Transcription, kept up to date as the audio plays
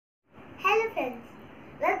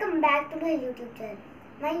welcome back to my YouTube channel.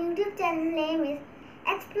 My YouTube channel name is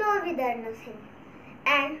Explore with Arnav Singh,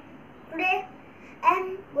 and today I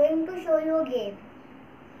am going to show you a game.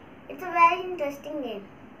 It's a very interesting game.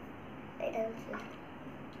 Wait, I will show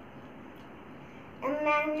you. A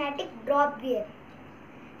magnetic drop gear,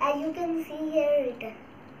 as you can see here written.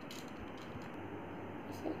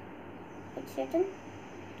 It's written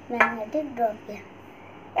magnetic drop gear.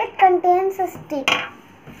 It contains a stick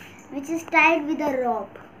which is tied with a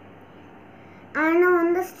rope, and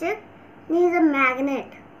on the stick there is a magnet.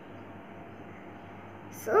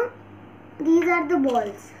 So these are the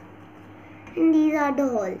balls and these are the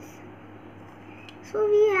holes. So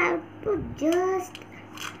we have to just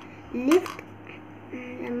lift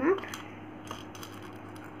them up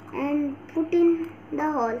and put in the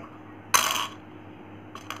hole.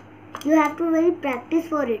 You have to really practice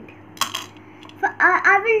for it.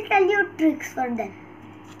 I will tell you tricks for them.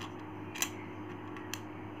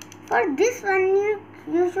 For this one,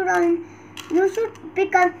 you should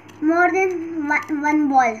pick up more than one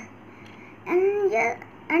ball,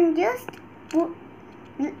 and just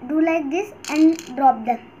do like this and drop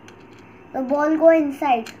them. The ball go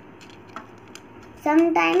inside.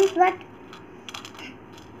 Sometimes, but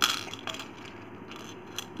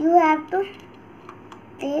you have to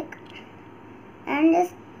take and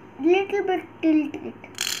just little bit tilt it,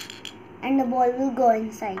 and the ball will go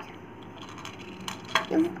inside.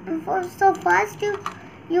 So first you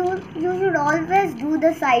should always do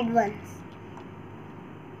the side ones.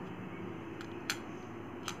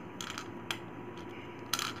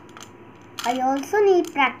 I also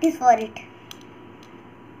need practice for it.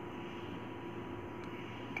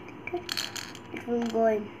 It will go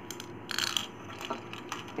in.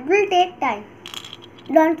 It will take time.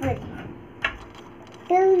 Don't worry.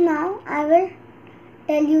 Till now I will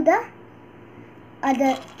tell you the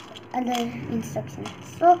other instructions.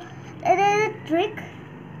 So there is a trick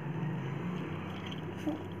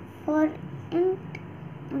for it,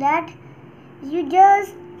 that you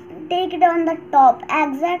just take it on the top,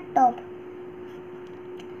 exact top,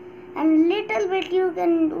 and little bit you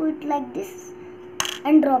can do it like this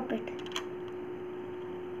and drop it.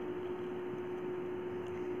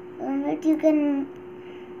 On it you can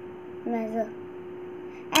measure,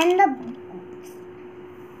 and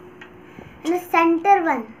the center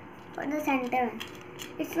one. For the center one,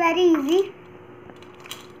 it's very easy,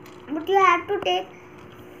 but you have to take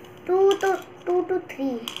 2 to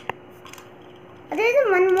 3. There is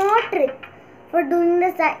one more trick for doing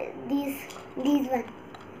these one.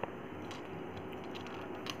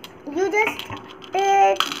 You just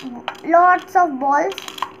take lots of balls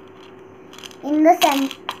in the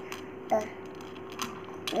center.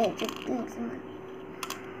 Wait, it needs one.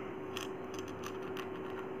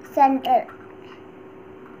 Center.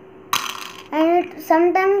 And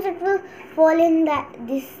sometimes it will fall in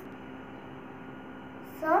this.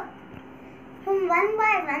 So from one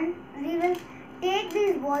by one we will take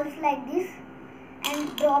these balls like this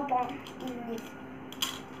and drop on in this.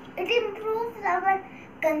 It improves our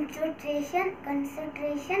concentration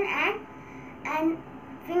and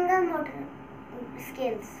finger motor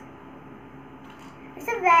skills. It's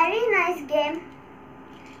a very nice game.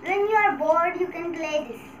 When you are bored, you can play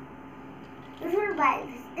this. You should buy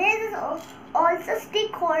this. There is also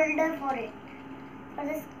stick holder for it. For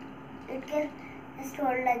this, it can just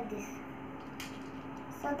hold like this.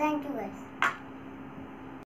 So thank you guys.